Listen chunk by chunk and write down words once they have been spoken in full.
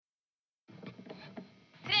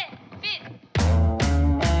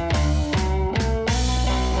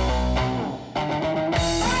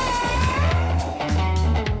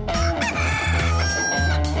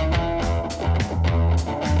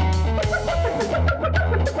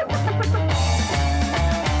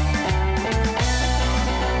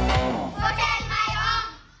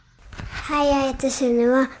tante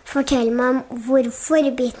Sunniva fortelle meg om hvorfor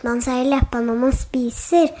biter man seg i leppa når man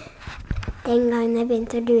spiser. Den gangen jeg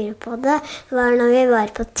begynte å lure på det, var når vi var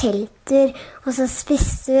på telttur, og så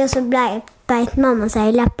spiste vi, og så beit mamma seg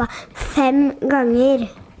i leppa 5 ganger.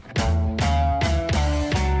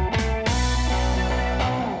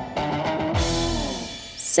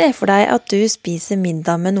 Se for deg at du spiser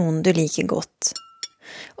middag med noen du liker godt.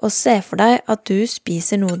 Og se for deg at du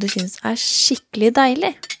spiser noe du synes er skikkelig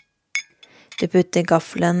deilig. Du putter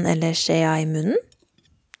gaffelen eller skjea i munnen.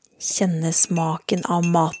 Kjenne smaken av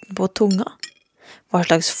maten på tunga. Hva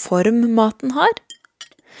slags form maten har.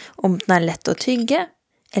 Om den er lett å tygge,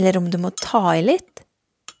 eller om du må ta i litt.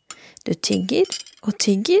 Du tygger og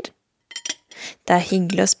tygger. Det er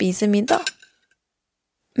hyggelig å spise middag.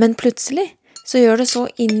 Men plutselig så gjør det så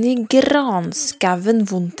inn i granskauen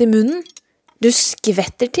vondt i munnen. Du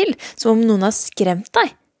skvetter til, som om noen har skremt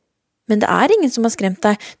deg. Men det er ingen som har skremt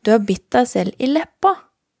deg, du har bitt deg selv i leppa.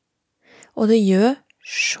 Og det gjør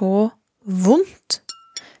så vondt.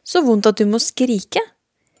 Så vondt at du må skrike.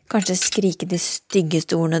 Kanskje skrike de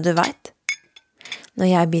styggeste ordene du vet. Når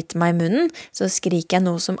jeg biter meg i munnen, så skriker jeg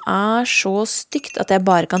noe som er så stygt at jeg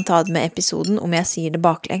bare kan ta det med episoden om jeg sier det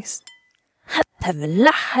baklengs.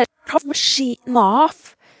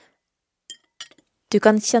 Du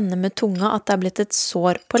kan kjenne med tunga at det er blitt et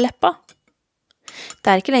sår på leppa.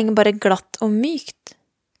 Det er ikke lenger bare glatt og mykt.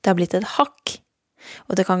 Det har blitt et hakk.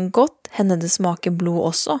 Og det kan godt hende det smaker blod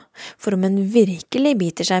også, for om en virkelig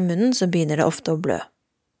biter seg i munnen, så begynner det ofte å blø.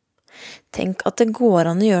 Tenk at det går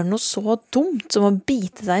an å gjøre noe så dumt som å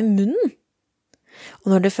bite seg i munnen.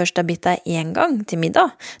 Og når du først har bitt deg 1 gang til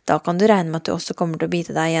middag, da kan du regne med at du også kommer til å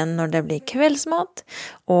bite deg igjen når det blir kveldsmat,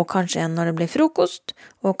 og kanskje igjen når det blir frokost,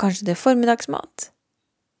 og kanskje det er formiddagsmat.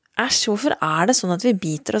 Æsj, hvorfor er det sånn at vi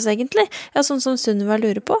biter oss egentlig? Ja, sånn som Sunniva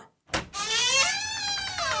lurer på.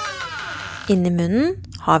 Inni munnen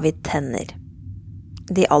har vi tenner.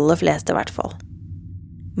 De aller fleste i hvert fall.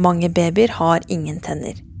 Mange babyer har ingen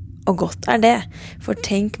tenner. Og godt er det, for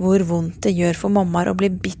tenk hvor vondt det gjør for mammaer å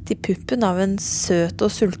bli bitt i puppen av en søt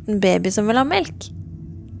og sulten baby som vil ha melk.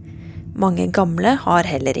 Mange gamle har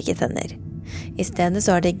heller ikke tenner. I stedet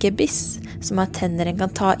så har de gebiss, som er tenner en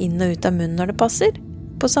kan ta inn og ut av munnen når det passer.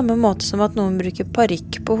 På samme måte som at noen bruker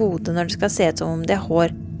parykk på hodet når det skal se ut som om de har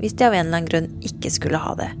hår, hvis de av en eller annen grunn ikke skulle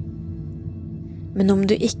ha det. Men om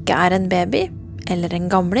du ikke er en baby, eller en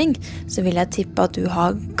gamling, så vil jeg tippe at du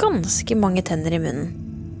har ganske mange tenner i munnen.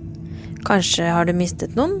 Kanskje har du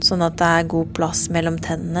mistet noen, sånn at det er god plass mellom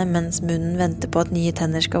tennene mens munnen venter på at nye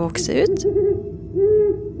tenner skal vokse ut.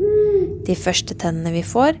 De første tennene vi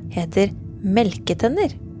får heter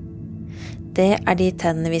melketenner. Det er de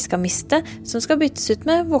tennene vi skal miste, som skal byttes ut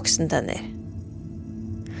med voksentenner.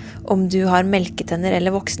 Om du har melketenner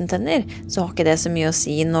eller voksentenner, så har ikke det så mye å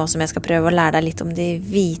si nå som jeg skal prøve å lære deg litt om de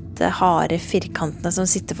hvite, harde firkantene som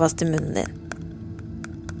sitter fast i munnen din.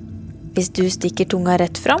 Hvis du stikker tunga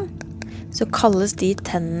rett fram, så kalles de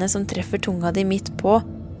tennene som treffer tunga di midt på,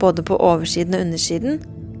 både på oversiden og undersiden,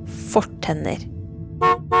 fortenner.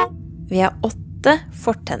 Vi har 8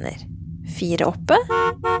 fortenner. 4 oppe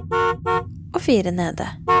og 4 nede.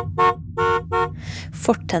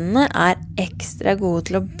 Fortennene er ekstra gode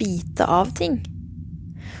til å bite av ting.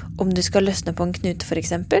 Om du skal løsne på en knute for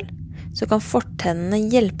eksempel, så kan fortennene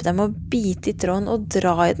hjelpe deg med å bite i tråden og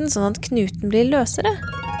dra i den, sånn at knuten blir løsere.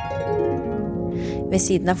 Ved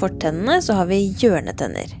siden av fortennene så har vi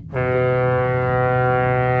hjørnetenner.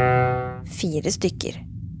 4 stykker.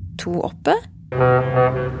 2 oppe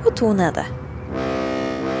og 2 nede.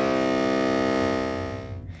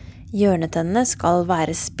 Hjørnetennene skal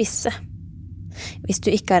være spisse. Hvis du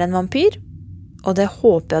ikke er en vampyr, og det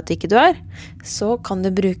håper jeg at ikke du er, så kan du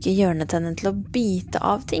bruke hjørnetennene til å bite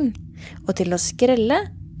av ting, og til å skrelle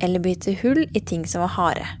eller bite hull i ting som er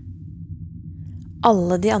harde.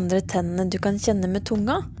 Alle de andre tennene du kan kjenne med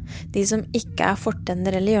tunga, de som ikke er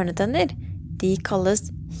fortenner eller hjørnetenner, de kalles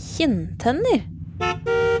kinntenner.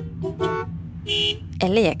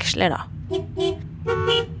 Eller jeksler da.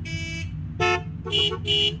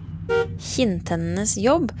 Kinntennenes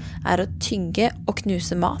jobb er å tygge og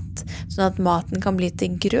knuse mat, sånn at maten kan bli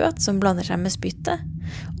til grøt som blander seg med spyttet,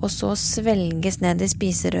 og så svelges ned i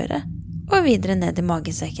spiserøret og videre ned i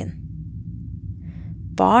magesekken.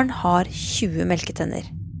 Barn har 20 melketenner,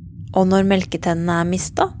 og når melketennene er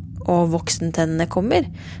mistet, og voksentennene kommer,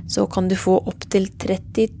 så kan du få opp til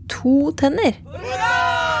 32 tenner.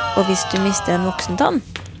 Og hvis du mister en voksentann,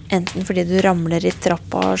 enten fordi du ramler i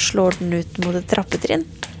trappa og slår den ut mot et trappetrinn,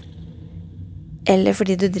 eller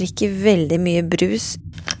fordi du drikker veldig mye brus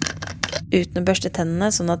uten å børste tennene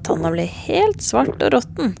sånn at tanna blir helt svart og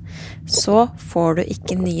råtten, så får du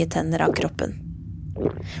ikke nye tenner av kroppen.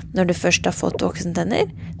 Når du først har fått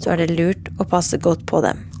voksentenner, så er det lurt å passe godt på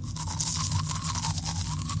dem.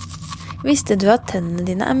 Visste du at tennene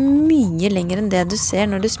dine er mye lenger enn det du ser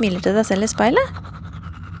når du smiler til deg selv i speilet?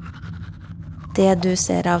 Det du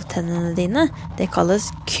ser av tennene dine, det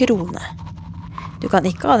kalles krone. Du kan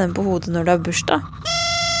ikke ha dem på hodet når du har bursdag.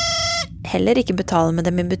 Heller ikke betale med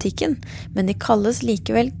dem i butikken, men de kalles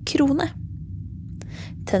likevel krone.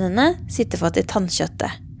 Tennene sitter fast i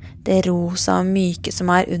tannkjøttet, det rosa og myke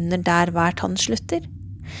som er under der hver tann slutter.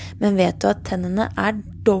 Men vet du at tennene er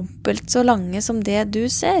dobbelt så lange som det du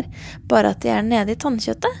ser, bare at de er nede i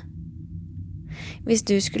tannkjøttet? Hvis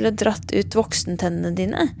du skulle dratt ut voksentennene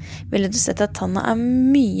dine, ville du sett at tanna er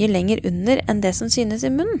mye lenger under enn det som synes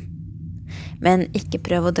i munnen. Men ikke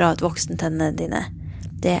prøv å dra ut voksentennene dine.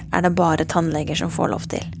 Det er det bare tannleger som får lov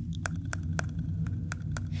til.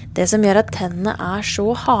 Det som gjør at tennene er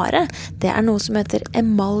så harde, det er noe som heter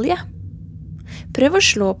emalje. Prøv å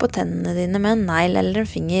slå på tennene dine med en negl eller en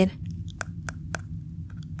finger.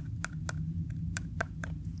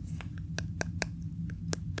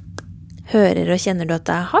 Hører og kjenner du at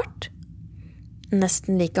det er hardt?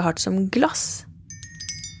 Nesten like hardt som glass.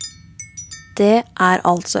 Det er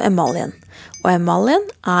altså emaljen, og emaljen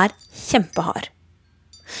er kjempehard.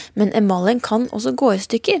 Men emaljen kan også gå i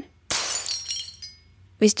stykker.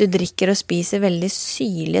 Hvis du drikker og spiser veldig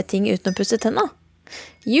syrlige ting uten å pusse tenna.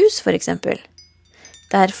 Juice for eksempel.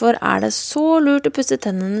 Derfor er det så lurt å pusse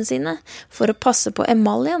tennene sine for å passe på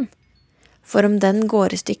emaljen. For om den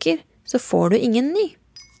går i stykker, så får du ingen ny.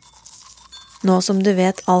 Nå som du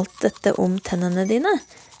vet alt dette om tennene dine,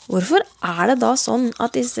 hvorfor er det da sånn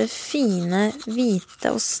at disse fine,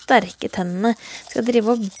 hvite og sterke tennene skal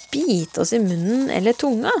drive og bite oss i munnen eller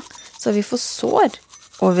tunga, så vi får sår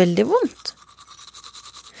og veldig vondt?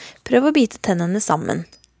 Prøv å bite tennene sammen.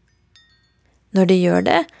 Når du gjør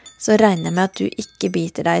det, så regner jeg med at du ikke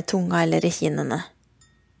biter deg i tunga eller i kinnene.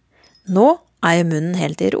 Nå er jo munnen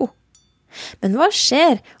helt i ro. Men hva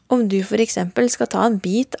skjer om du for eksempel skal ta en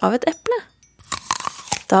bit av et eple?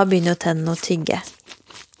 Da begynner jo tennene å tygge.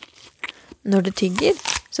 Når du tygger,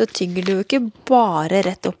 så tygger du jo ikke bare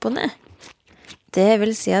rett opp og ned. Det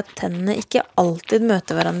vil si at tennene ikke alltid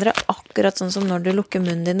møter hverandre akkurat sånn som når du lukker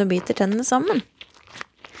munnen din og biter tennene sammen.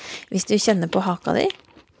 Hvis du kjenner på haka di,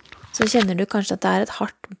 så kjenner du kanskje at det er et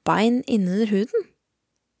hardt bein innunder huden.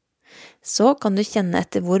 Så kan du kjenne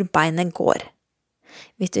etter hvor beinet går.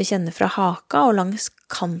 Hvis du kjenner fra haka og langs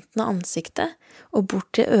kanten av ansiktet og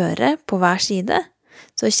bort til øret på hver side,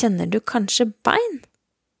 så kjenner du kanskje bein.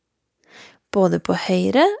 Både på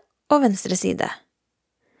høyre og venstre side.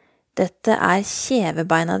 Dette er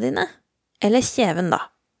kjevebeina dine, eller kjeven da.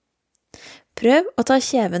 Prøv å ta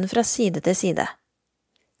kjeven fra side til side.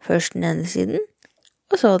 Først den ene siden,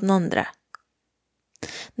 og så den andre.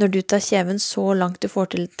 Når du tar kjeven så langt du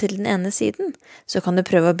får til den ene siden, så kan du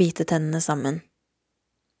prøve å bite tennene sammen.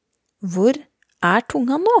 Hvor er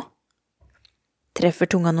tunga nå? Treffer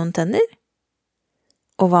tunga noen tenner?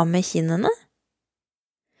 Og hva med kinnene?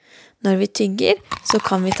 Når vi tygger, så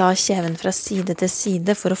kan vi ta kjeven fra side til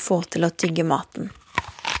side for å få til å tygge maten.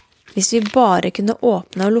 Hvis vi bare kunne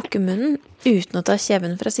åpne og lukke munnen uten å ta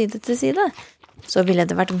kjeven fra side til side, så ville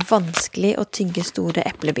det vært vanskelig å tygge store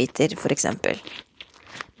eplebiter, for eksempel.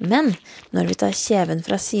 Men når vi tar kjeven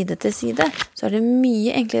fra side til side, så er det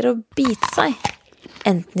mye enklere å bite seg,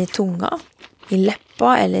 enten i tunga, i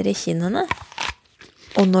leppa eller i kinnene.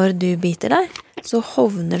 Og når du biter deg, så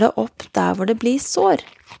hovner det opp der hvor det blir sår.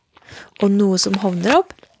 Og noe som hovner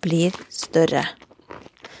opp, blir større.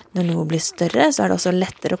 Når noe blir større, så er det også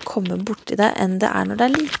lettere å komme borti det enn det er når det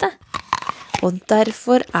er lite. Og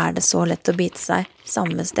derfor er det så lett å bite seg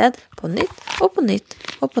samme sted på nytt og på nytt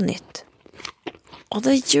og på nytt. Og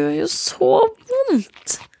det gjør jo så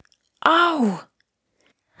vondt! Au!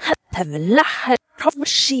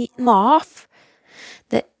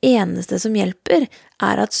 Det eneste som hjelper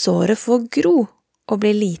er at såret får gro og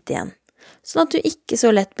blir lite igjen, sånn at du ikke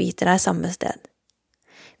så lett biter deg samme sted.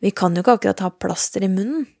 Vi kan jo ikke akkurat ha plaster i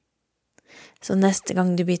munnen. Så neste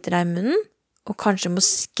gang du biter deg i munnen, og kanskje må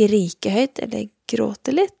skrike høyt eller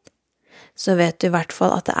gråte litt, så vet du i hvert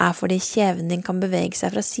fall at det er fordi kjeven din kan bevege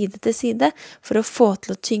seg fra side til side for å få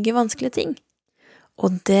til å tygge vanskelige ting. Og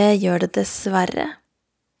det gjør det dessverre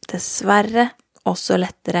også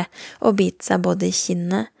lettere å bite seg både i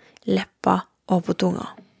kinnet, leppa og på tunga.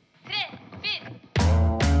 3, 4.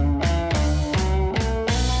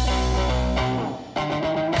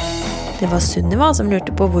 Det var Sunniva som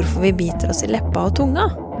lurte på hvorfor vi biter oss i leppa og tunga.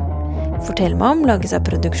 Fortell meg om lages av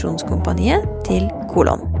produksjonskompaniet til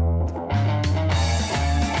Kolon.